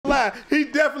He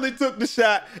definitely took the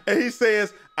shot, and he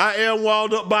says, I am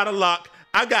walled up by the lock.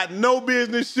 I got no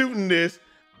business shooting this.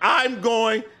 I'm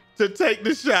going to take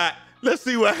the shot. Let's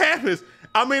see what happens.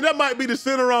 I mean, that might be the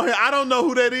center on here. I don't know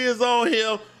who that is on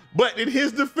him, but in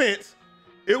his defense,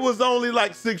 it was only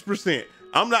like 6%.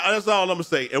 That's all I'm gonna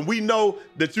say. And we know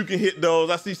that you can hit those.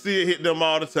 I see Sid hit them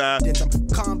all the time. I'm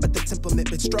calm, but the temperament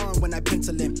been strong when I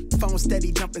pencil in. Phone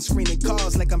steady, jumping, screening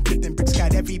calls like I'm flipping bricks.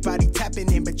 Got everybody tapping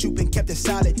in, but you been kept it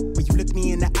solid. When you look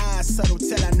me in the eyes, subtle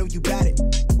tell I know you got it.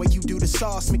 When you do the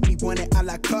sauce, make me want it a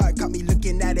la carte. Got me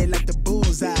looking at it like the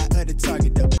bullseye of the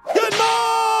target though. Good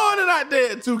morning out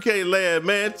there in 2K land,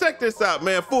 man. Check this out,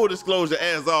 man. Full disclosure,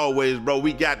 as always, bro,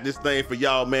 we got this thing for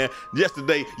y'all, man.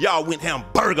 Yesterday, y'all went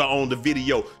hamburger on the video.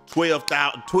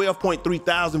 12.3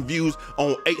 thousand views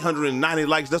on 890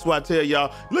 likes. That's why I tell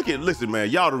y'all, listen, man,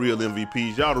 y'all the real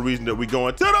MVPs. Y'all the reason that we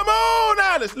going to the moon.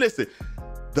 Now, listen,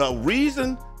 the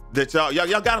reason that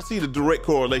y'all gotta see the direct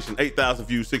correlation. 8,000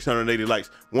 views, 680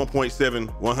 likes,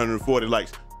 1.7, 140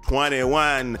 likes,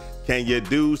 21. Can you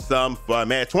do something for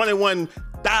man?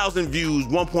 21,000 views,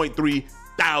 1.3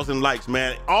 thousand likes,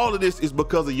 man. All of this is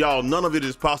because of y'all. None of it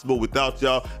is possible without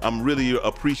y'all. I'm really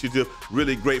appreciative,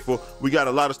 really grateful. We got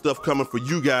a lot of stuff coming for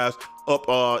you guys up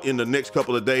in the next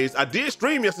couple of days. I did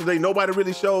stream yesterday. Nobody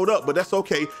really showed up, but that's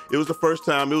okay. It was the first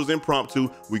time. It was impromptu.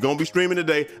 We're gonna be streaming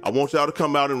today. I want y'all to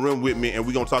come out and run with me, and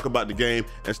we're gonna talk about the game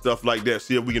and stuff like that.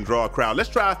 See if we can draw a crowd. Let's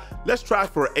try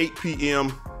for 8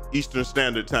 p.m. Eastern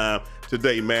Standard Time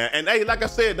today, man. And hey, like I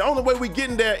said, the only way we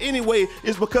getting there anyway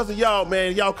is because of y'all,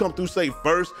 man. Y'all come through, say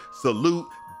first, salute,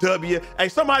 W. Hey,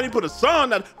 somebody put a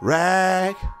song on.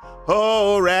 Rag,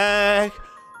 oh rag,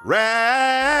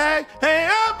 rag, hey,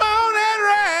 up on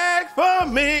that rag for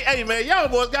me. Hey, man, y'all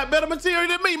boys got better material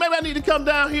than me. Maybe I need to come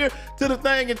down here to the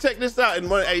thing and check this out. And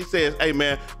one A says, hey,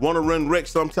 man, want to run rec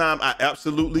sometime? I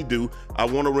absolutely do. I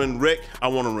want to run rec. I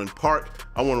want to run park.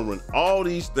 I want to run all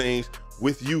these things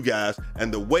with you guys.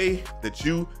 And the way that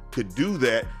you could do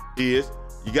that is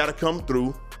you got to come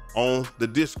through on the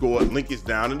Discord. Link is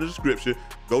down in the description.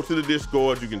 Go to the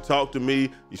Discord. You can talk to me.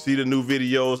 You see the new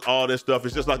videos, all that stuff.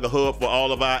 It's just like a hub for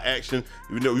all of our action.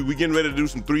 You know, we getting ready to do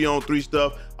some 3-on-3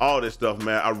 stuff, all that stuff,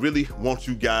 man. I really want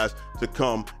you guys to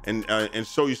come and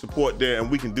show your support there,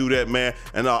 and we can do that, man.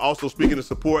 And also, speaking of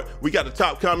support, we got the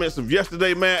top comments of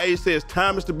yesterday, man. A says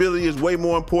time and stability is way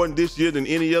more important this year than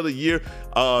any other year.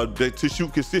 To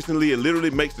shoot consistently, it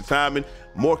literally makes the timing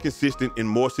more consistent in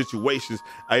more situations.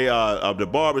 The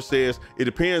barber says it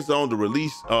depends on the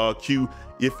release queue.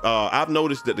 If I've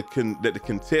noticed that the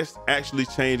contest actually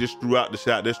changes throughout the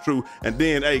shot. That's true. And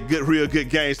then a real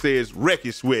good game says rec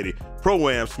is sweaty,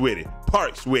 pro-am sweaty,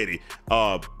 park sweaty,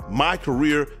 my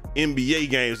career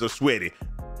NBA games are sweaty.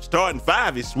 Starting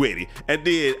 5 is sweaty. And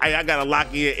then I gotta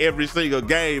lock in every single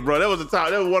game, bro. That was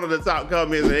one of the top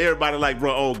comments, and everybody like,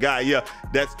 bro, oh God, yeah,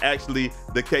 that's actually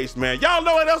the case, man. Y'all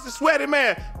know what else is sweaty,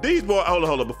 man? These boys, hold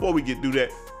on. Before we do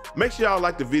that, make sure y'all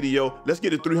like the video. Let's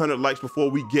get to 300 likes before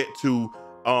we get to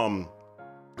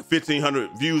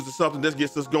 1,500 views or something. This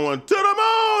gets us going to the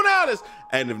moon, Alice.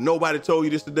 And if nobody told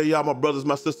you this today, y'all my brothers,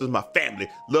 my sisters, my family.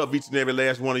 Love each and every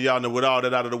last one of y'all. And with all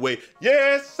that out of the way,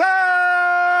 yes, sir.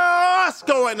 What's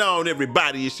going on,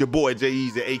 everybody? It's your boy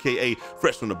J-Easy, aka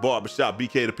Fresh from the Barbershop,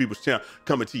 BK the People's Champ,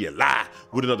 coming to you live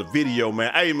with another video,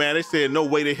 man. Hey, man, they said no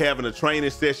way they having a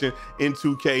training session in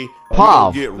 2K.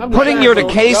 Pav, putting your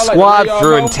decay squad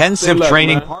through intensive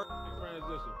training.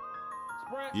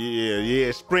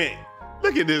 Yeah, sprint.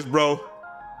 Look at this, bro.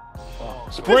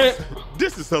 Sprint.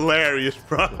 This is hilarious,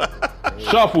 bro.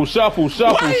 Shuffle.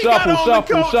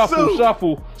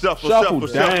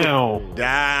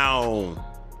 Down.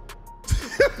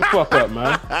 The fuck up,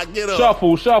 man. Get up.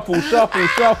 Shuffle.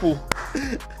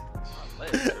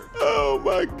 Oh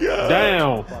my God.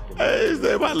 Down. I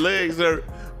say my legs hurt.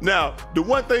 Now, the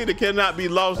one thing that cannot be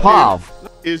lost here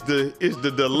is the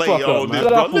delay on this,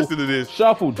 bro. Listen to this.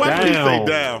 Shuffle down. Why say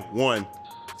down? 1,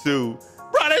 2.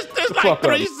 Bro, that's like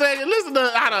 3 seconds. Listen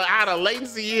to how the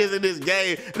latency is in this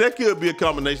game. That could be a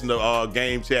combination of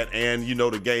game chat and, you know,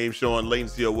 the game showing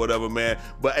latency or whatever, man.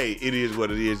 But hey, it is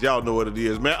what it is. Y'all know what it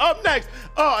is, man. Up next,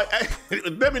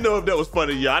 let me know if that was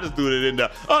funny, y'all. I just threw it in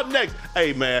there. Up next,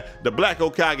 hey, man, the Black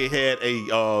Okage had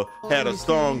a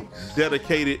song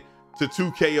dedicated to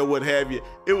 2K or what have you.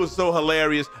 It was so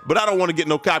hilarious, but I don't want to get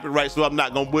no copyright, so I'm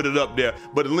not gonna put it up there.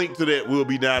 But the link to that will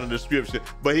be down in the description.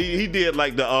 But he did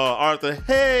like the Arthur,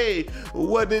 hey,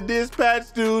 what did this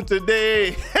patch do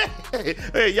today?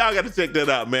 Hey, y'all got to check that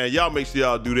out, man. Y'all make sure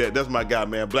y'all do that. That's my guy,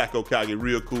 man. Black Okage,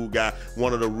 real cool guy,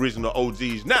 one of the original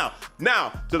OGs. Now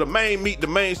to the main meat, the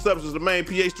main substance, the main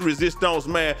pH to resistance,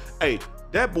 man. Hey,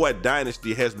 that boy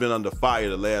Dynasty has been under fire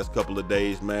the last couple of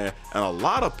days, man. And a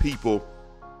lot of people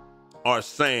are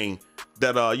saying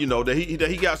that you know, that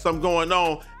he got something going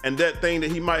on, and that thing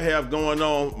that he might have going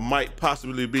on might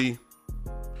possibly be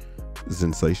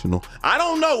sensational. I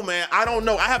don't know, man. I don't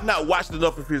know. I have not watched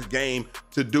enough of his game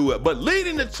to do it. But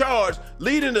leading the charge,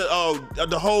 leading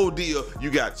the whole deal,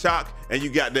 you got Choc and you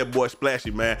got that boy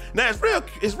Splashy, man. Now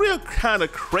it's real kind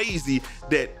of crazy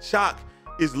that Choc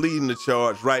is leading the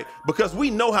charge, right? Because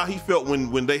we know how he felt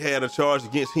when they had a charge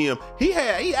against him. He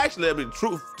actually, I mean,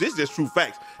 this is just true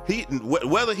facts.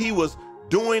 Whether he was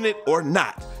doing it or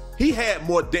not, he had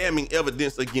more damning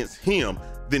evidence against him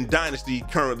than Dynasty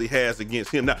currently has against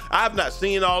him. Now, I've not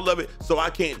seen all of it, so I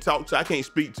can't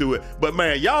speak to it. But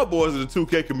man, y'all boys in the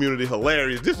 2K community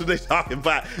hilarious. This is what they talking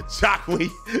about Choc when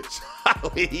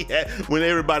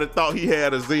everybody thought he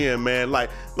had a Zen, man. Like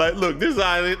look, this is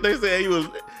how they said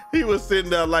he was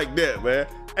sitting there like that, man.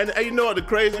 And you know what the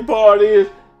crazy part is?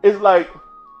 It's like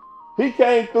he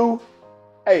came through.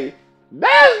 Hey,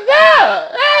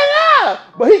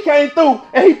 but he came through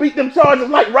and he beat them Chargers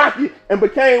like Rocky and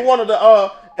became one of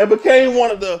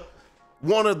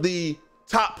the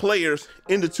top players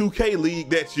in the 2K league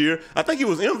that year. I think he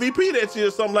was MVP that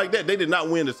year, something like that. They did not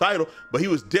win the title, but he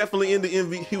was definitely in the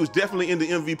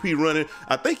MVP running.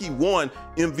 I think he won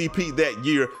MVP that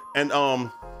year, and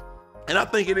I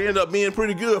think it ended up being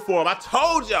pretty good for him. I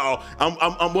told y'all I'm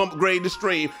upgrading the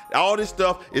stream. All this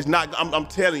stuff is not, I'm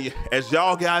telling you, as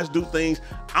y'all guys do things,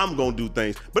 I'm gonna do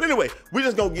things. But anyway, we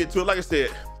just gonna get to it. Like I said,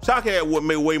 Choc had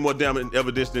way more damning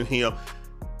evidence than him.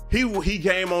 He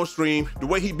came on stream. The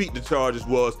way he beat the Chargers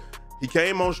was he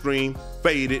came on stream,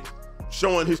 faded,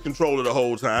 showing his controller the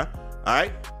whole time. All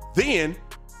right. Then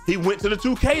he went to the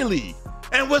 2K league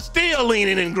and was still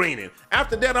leaning and greening.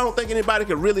 After that, I don't think anybody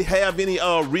could really have any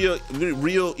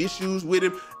real issues with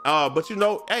him. But you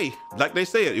know, hey, like they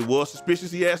said, it was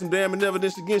suspicious. He had some damning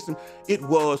evidence against him. It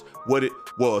was what it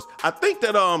was. I think,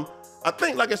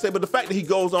 like I said, but the fact that he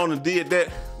goes on and did that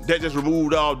just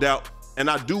removed all doubt. And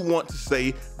I do want to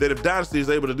say that if Dynasty is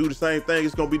able to do the same thing,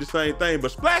 it's gonna be the same thing.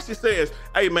 But Splashy says,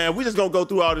 hey man, we just gonna go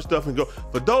through all this stuff and go.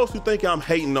 For those who think I'm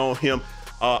hating on him,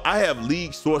 I have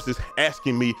league sources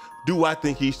asking me, do I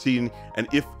think he's cheating? And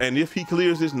if he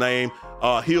clears his name,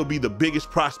 he'll be the biggest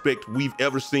prospect we've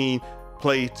ever seen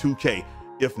play 2K.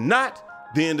 If not,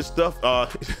 then the stuff,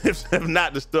 if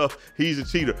not the stuff, he's a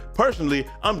cheater. Personally,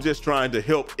 I'm just trying to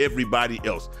help everybody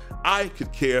else. I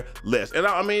could care less. And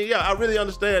I mean, yeah, I really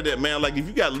understand that, man. Like if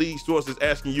you got league sources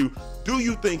asking you, do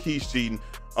you think he's cheating?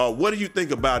 What do you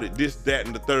think about it? This, that,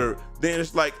 and the third. Then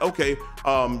it's like, okay,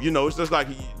 you know, it's just like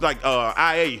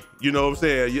IA, you know what I'm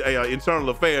saying? Internal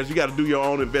affairs, you got to do your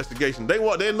own investigation.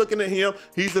 They're looking at him,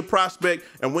 he's a prospect.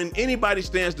 And when anybody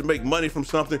stands to make money from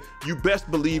something, you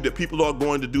best believe that people are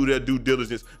going to do their due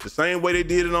diligence the same way they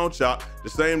did it on Choc, the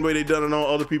same way they done it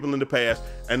on other people in the past.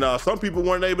 And some people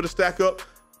weren't able to stack up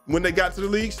when they got to the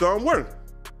league, some weren't.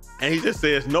 And he just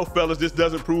says, no, fellas, this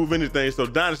doesn't prove anything. So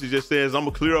Dynasty just says, I'm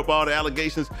gonna clear up all the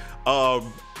allegations,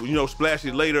 you know,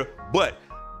 Splashy later. But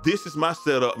this is my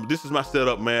setup. This is my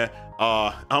setup, man.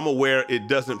 I'm aware it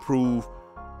doesn't prove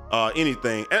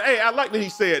anything. And hey, I like that he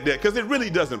said that because it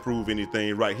really doesn't prove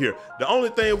anything right here. The only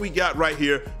thing we got right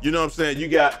here, you know what I'm saying?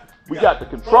 We got the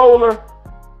controller,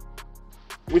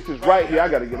 which is right here. I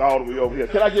got to get all the way over here.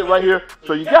 Can I get right here?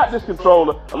 So you got this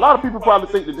controller. A lot of people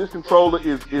probably think that this controller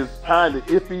is kind of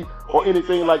iffy or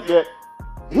anything like that.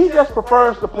 He just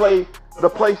prefers to play the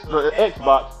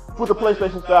Xbox with the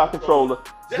PlayStation style controller,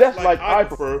 just like I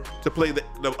prefer to play the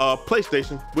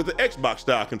PlayStation with the Xbox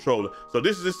style controller. So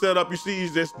this is the setup. You see,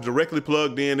 he's just directly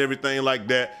plugged in, everything like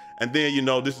that. And then, you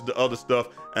know, this is the other stuff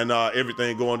and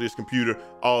everything go on this computer,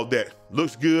 all that.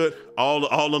 Looks good, all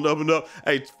on up and up.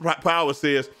 Hey, Power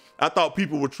says, I thought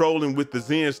people were trolling with the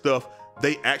Zen stuff.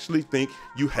 They actually think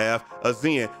you have a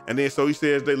Zen. And then so he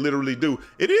says they literally do.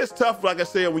 It is tough, like I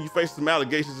said, when you face some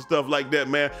allegations and stuff like that,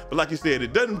 man. But like you said,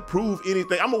 it doesn't prove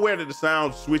anything. I'm aware that the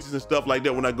sound switches and stuff like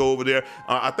that when I go over there.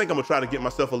 I think I'm gonna try to get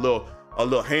myself a little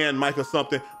hand mic or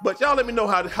something. But y'all let me know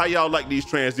how y'all like these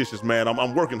transitions, man.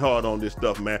 I'm working hard on this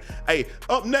stuff, man. Hey,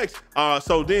 up next,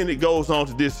 so then it goes on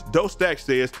to this. Stack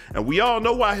says, and we all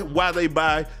know why they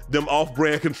buy them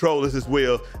off-brand controllers as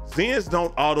well. Zens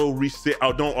don't auto reset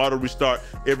or don't auto restart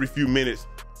every few minutes.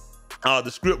 The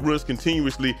script runs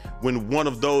continuously when one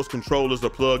of those controllers are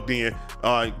plugged in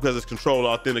because it's controller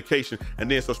authentication. And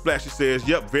then so Splashy says,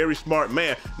 yep, very smart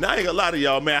man. Now I ain't gonna lie to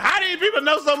y'all, man. How do you people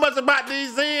know so much about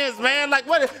these Zens, man? Like,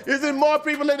 what is it? More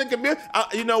people in the community?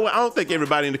 You know what? I don't think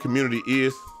everybody in the community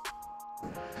is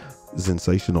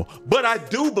sensational, but I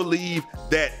do believe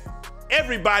that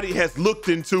everybody has looked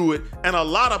into it, and a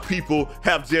lot of people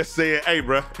have just said, hey,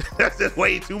 bro, that's just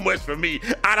way too much for me.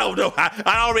 I don't know.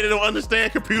 I already don't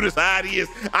understand computers how it is.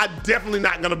 I'm definitely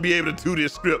not gonna be able to do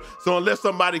this script. So unless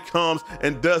somebody comes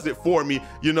and does it for me,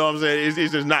 you know what I'm saying?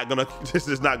 It's just not gonna, this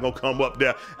is not gonna come up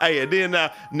there. Hey, and then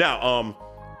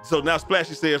so now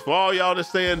Splashy says, for all y'all that's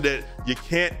saying that you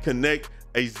can't connect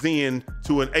a Zen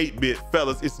to an 8-bit,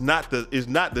 fellas, it's not the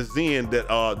Zen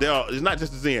that it's not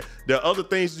just the Zen. There are other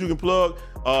things that you can plug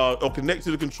or connect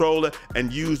to the controller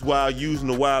and use while using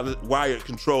the wired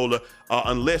controller,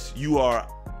 unless you are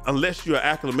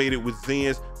acclimated with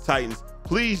Zens, Titans.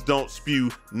 Please don't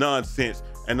spew nonsense.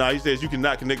 And now he says you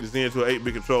cannot connect the Zen to an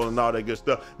 8-bit controller and all that good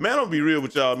stuff. Man, I'm gonna be real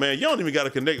with y'all, man. You don't even gotta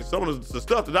connect some of the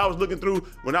stuff that I was looking through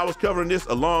when I was covering this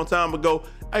a long time ago.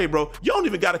 Hey, bro, you don't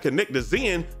even gotta connect the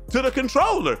Zen to the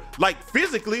controller. Like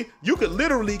physically, you could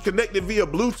literally connect it via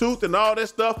Bluetooth and all that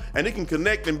stuff, and it can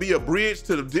connect and be a bridge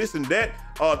to this and that,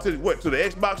 to the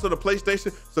Xbox or the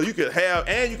PlayStation. So you can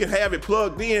have it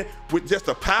plugged in with just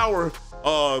a power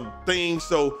thing.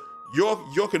 So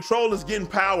your controller's getting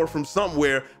power from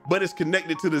somewhere, but it's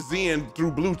connected to the Zen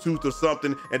through Bluetooth or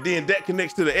something, and then that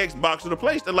connects to the Xbox or the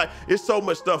PlayStation. Like, it's so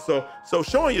much stuff. So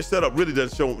showing your setup really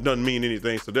doesn't mean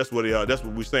anything. So that's what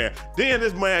we're saying. Then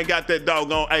this man got that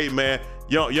doggone, hey man,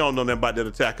 you don't know nothing about that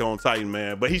Attack on Titan,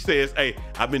 man. But he says, hey,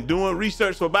 I've been doing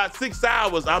research for about 6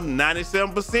 hours. I'm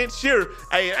 97% sure.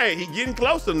 Hey, he getting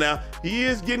closer now. He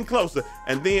is getting closer.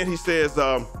 And then he says,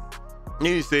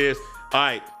 all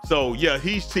right, so yeah,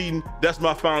 he's cheating. That's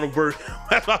my final verdict.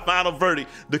 That's my final verdict.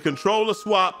 The controller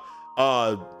swap,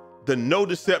 the no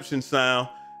deception sound.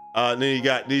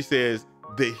 Then he says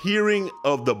the hearing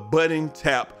of the button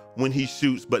tap when he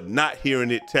shoots, but not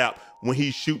hearing it tap when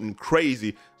he's shooting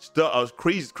crazy stuff.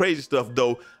 Crazy stuff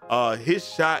though. His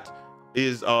shot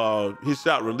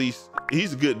release.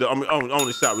 He's a good, I mean,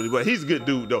 only shot really, but he's a good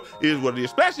dude though. Is what it is.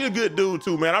 Splashy a good dude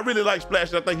too, man. I really like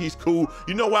Splashy. I think he's cool.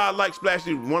 You know why I like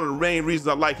Splashy? One of the main reasons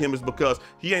I like him is because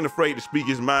he ain't afraid to speak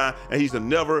his mind, and he's a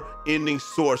never-ending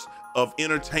source of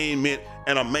entertainment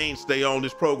and a mainstay on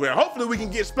this program. Hopefully we can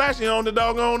get Splashy on the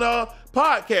doggone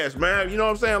podcast, man. You know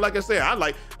what I'm saying? Like I said,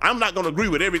 I'm not gonna agree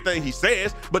with everything he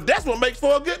says, but that's what makes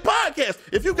for a good podcast.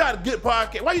 If you got a good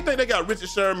podcast, why do you think they got Richard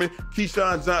Sherman,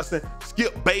 Keyshawn Johnson,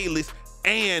 Skip Bayless,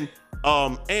 and who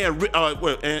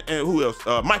else?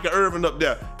 Micah Irvin up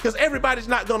there? Because everybody's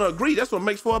not gonna agree. That's what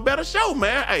makes for a better show,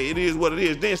 man. Hey, it is what it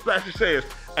is. Then Splashy says,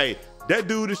 hey, that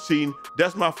dude is cheating.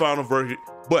 That's my final verdict,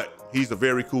 but he's a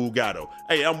very cool guy though.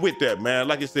 Hey, I'm with that, man.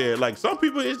 Like I said, like some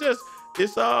people, it is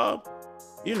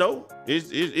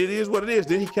what it is.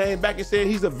 Then he came back and said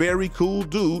he's a very cool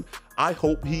dude. I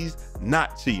hope he's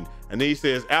not cheating. And then he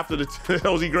says, after the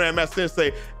OZ Grandmaster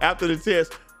Sensei, after the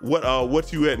test,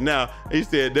 what you at now? He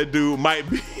said that dude might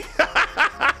be. He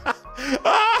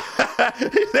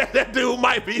said that dude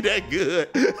might be that good.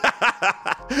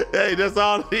 Hey, that's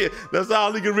all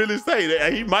he can really say.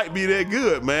 That he might be that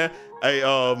good, man. Hey,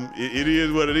 it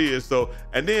is what it is. So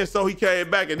he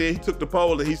came back and then he took the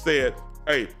poll and he said,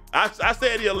 hey, I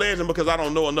said he a legend because I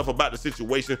don't know enough about the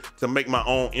situation to make my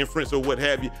own inference or what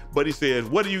have you. But he says,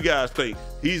 what do you guys think?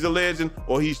 He's a legend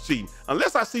or he's cheating?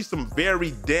 Unless I see some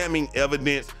very damning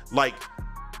evidence, like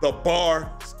the bar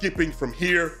skipping from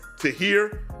here to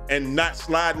here and not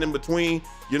sliding in between,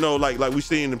 you know, like we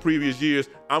seen in previous years,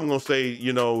 I'm gonna say,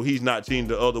 you know, he's not cheating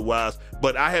to otherwise,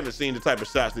 but I haven't seen the type of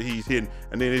shots that he's hitting.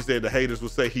 And then they said the haters will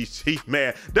say he's cheating,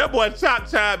 man. That boy Choc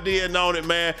chimed in on it,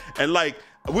 man. And like,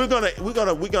 we're not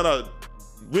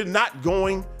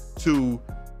going to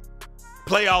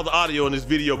play all the audio in this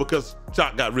video because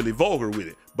Choc got really vulgar with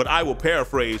it, but I will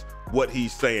paraphrase what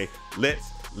he's saying. Let's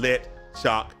let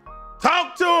Choc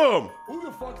talk to him. Who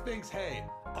the fuck thinks, hey,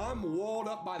 I'm walled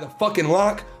up by the fucking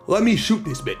lock, let me shoot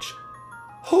this bitch?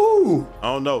 Who?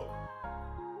 I don't know.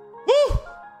 Woo!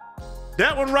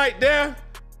 That one right there,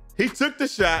 he took the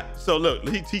shot. So look,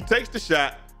 he takes the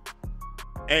shot,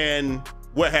 and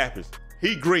what happens?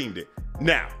 He greened it.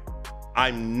 Now,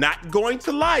 I'm not going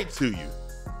to lie to you.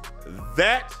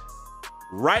 That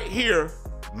right here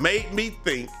made me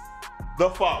think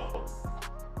the following.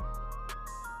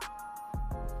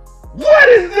 What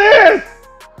is this?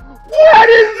 What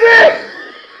is this?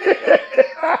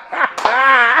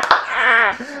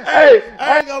 Hey,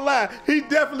 I ain't gonna lie. He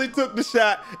definitely took the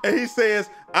shot and he says,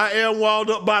 I am walled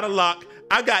up by the lock.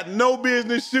 I got no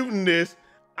business shooting this.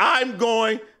 I'm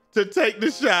going to take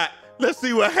the shot. Let's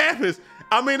see what happens.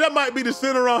 I mean, that might be the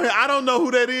center on here. I don't know who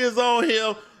that is on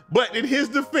him, but in his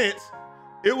defense,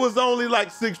 it was only like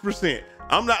 6%.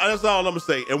 That's all I'm gonna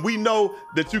say. And we know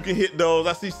that you can hit those.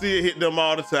 I see Sid hit them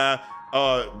all the time.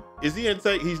 Is he in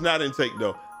take? He's not in take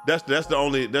though. That's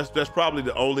probably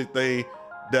the only thing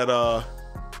that I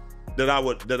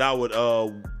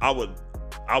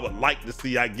would like to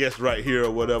see, I guess, right here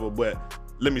or whatever. But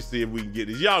let me see if we can get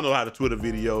this. Y'all know how the Twitter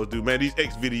videos do, man. These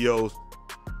X videos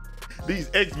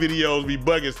be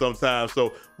bugging sometimes,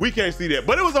 so we can't see that.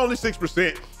 But it was only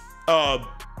 6%.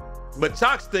 But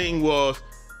Choc's thing was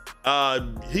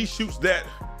he shoots that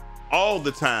all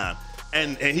the time.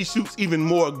 And he shoots even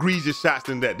more egregious shots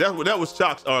than that. That was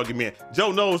Choc's argument.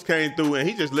 Joe Knows came through and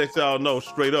he just let y'all know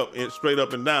straight up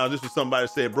and down. This was somebody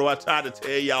said, bro, I tried to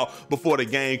tell y'all before the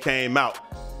game came out.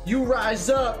 You rise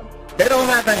up, they don't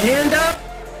have a hand up,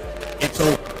 it's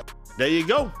open. There you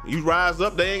go. You rise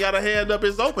up, they ain't got a hand up,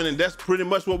 it's open. And that's pretty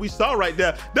much what we saw right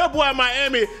there. That boy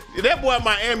Miami,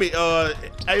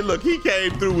 hey look, he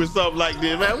came through with something like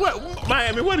this, man.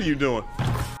 Miami, what are you doing?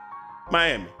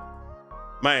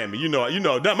 Miami, you know,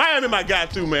 Miami my guy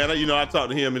too, man. You know, I talked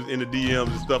to him in the DMs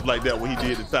and stuff like that when he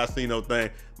did the Tassino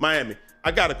thing. Miami,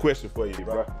 I got a question for you,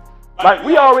 bro. Like,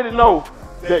 we already know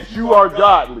that you are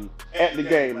godly at the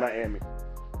game, Miami.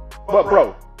 But,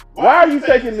 bro, why are you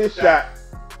taking this shot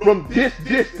from this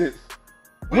distance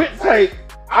with tape?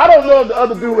 I don't know if the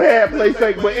other dude had play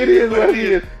tape, but it is what it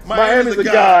is. Miami's a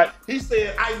god. He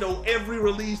said, I know every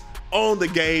release on the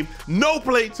game, no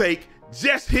play take,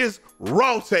 just his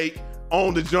raw take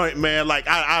on the joint, man. Like,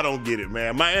 I don't get it,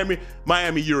 man.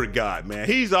 Miami, you're a god, man.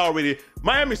 He's already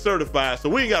Miami certified, so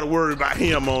we ain't got to worry about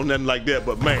him on nothing like that.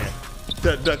 But man,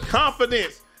 the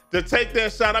confidence to take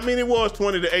that shot. I mean, it was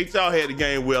 20-8. Y'all had the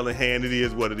game well in hand. It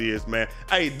is what it is, man.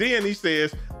 Hey, then he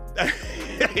says,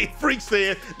 hey, Freak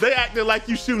said they acting like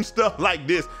you shooting stuff like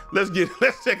this. Let's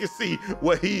check and see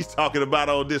what he's talking about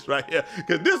on this right here,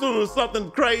 because this one was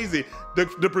something crazy.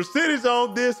 The percentage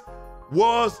on this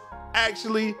was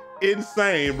actually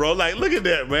insane, bro. Like, look at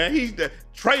that, man. He's the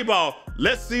tray ball.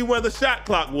 Let's see where the shot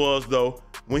clock was though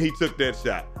when he took that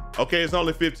shot. Okay, it's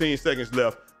only 15 seconds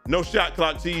left. No shot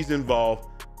clock cheese involved.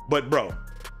 But bro,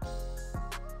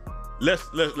 let's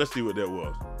see what that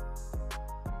was.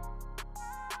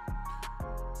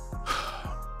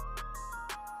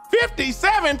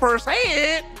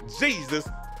 $57%. Jesus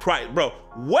Christ, bro.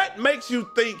 What makes you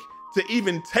think to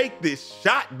even take this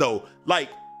shot though?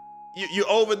 Like, you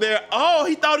over there, oh,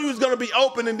 he thought he was gonna be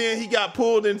open and then he got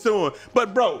pulled into him.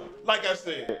 But bro, like I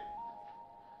said,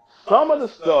 some of the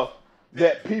stuff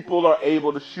that people are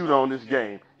able to shoot on this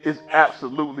game is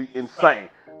absolutely insane.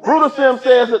 Brutal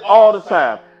says it all the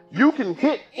time. You can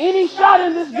hit any shot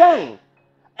in this game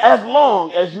as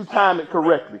long as you time it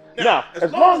correctly. Now,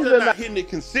 as long as they're not hitting it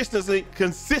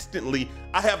consistently,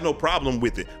 I have no problem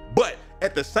with it. But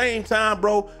at the same time,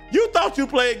 bro, you thought you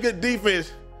played good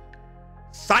defense.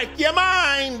 Psych your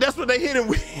mind. That's what they hit him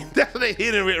with. That's what they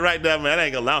hit him with right now, man. I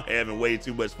ain't gonna lie, I'm having way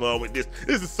too much fun with this.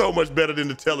 This is so much better than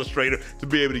the Telestrator to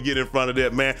be able to get in front of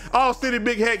that, man. All City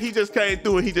Big Hack, he just came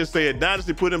through and he just said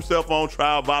Dynasty put himself on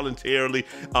trial voluntarily.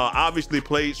 Obviously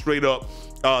played straight up.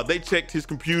 They checked his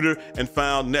computer and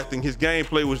found nothing. His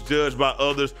gameplay was judged by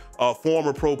others,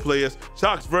 former pro players.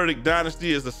 Choc's verdict,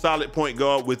 Dynasty is a solid point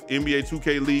guard with NBA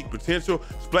 2K League potential.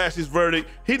 Splashy's verdict,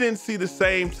 he didn't see the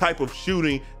same type of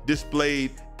shooting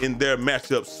displayed in their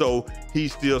matchup, so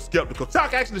he's still skeptical.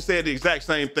 Choc actually said the exact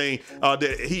same thing,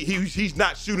 that he's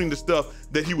not shooting the stuff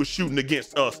that he was shooting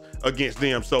against us, against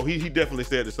them. So he definitely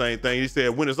said the same thing. He said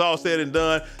when it's all said and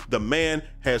done, the man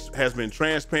has been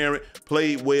transparent,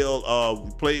 played well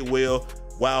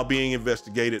while being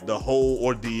investigated. The whole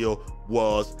ordeal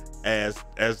was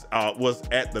was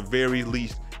at the very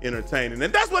least entertaining,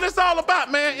 and that's what it's all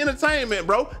about, man. Entertainment,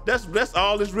 bro. That's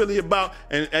all it's really about.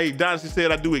 And hey, Dynasty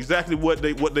said I do exactly what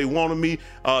they wanted me.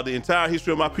 The entire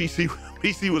history of my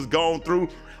PC was gone through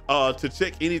to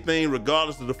check anything,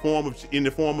 regardless of the form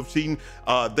of cheating.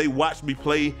 They watched me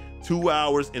play 2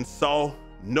 hours and saw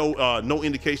no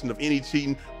indication of any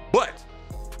cheating. But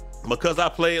because I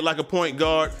played like a point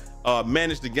guard,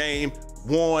 managed the game,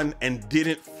 won, and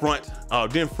didn't front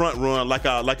run like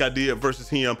I did versus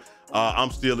him,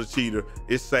 I'm still a cheater.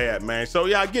 It's sad, man. So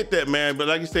yeah, I get that, man. But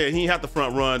like you said, he ain't have to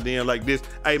front run then like this.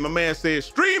 Hey, my man said,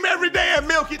 stream every day and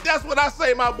milk it. That's what I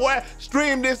say, my boy.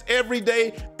 Stream this every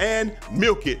day and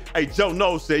milk it. Hey, Joe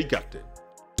Knows said he got that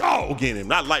dog in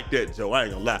him. I like that, Joe. I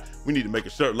ain't gonna lie. We need to make a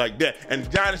shirt like that. And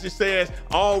Dynasty says,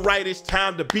 all right, it's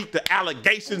time to beat the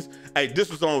allegations. Hey, this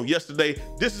was on yesterday.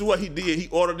 This is what he did. He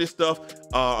ordered this stuff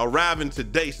arriving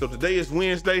today. So today is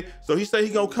Wednesday. So he said he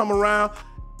gonna come around,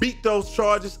 beat those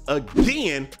charges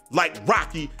again like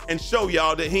Rocky, and show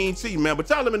y'all that he ain't cheating, man. But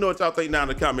y'all let me know what y'all think down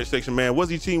in the comment section, man. Was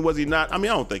he cheating? Was he not? I mean,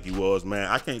 I don't think he was, man.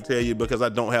 I can't tell you because I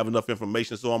don't have enough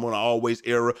information, so I'm gonna always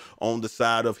err on the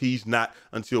side of he's not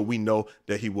until we know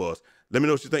that he was. Let me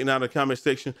know what you think down in the comment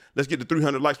section. Let's get to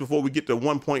 300 likes before we get to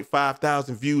 1.5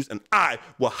 thousand views, and I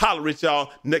will holler at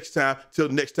y'all next time. Till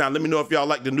next time, let me know if y'all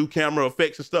like the new camera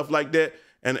effects and stuff like that,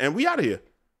 and we out of here.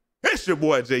 It's your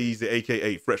boy Jay Easy,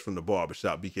 aka Fresh from the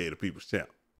Barbershop, BK the People's Champ.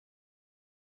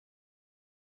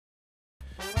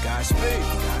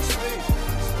 Godspeed.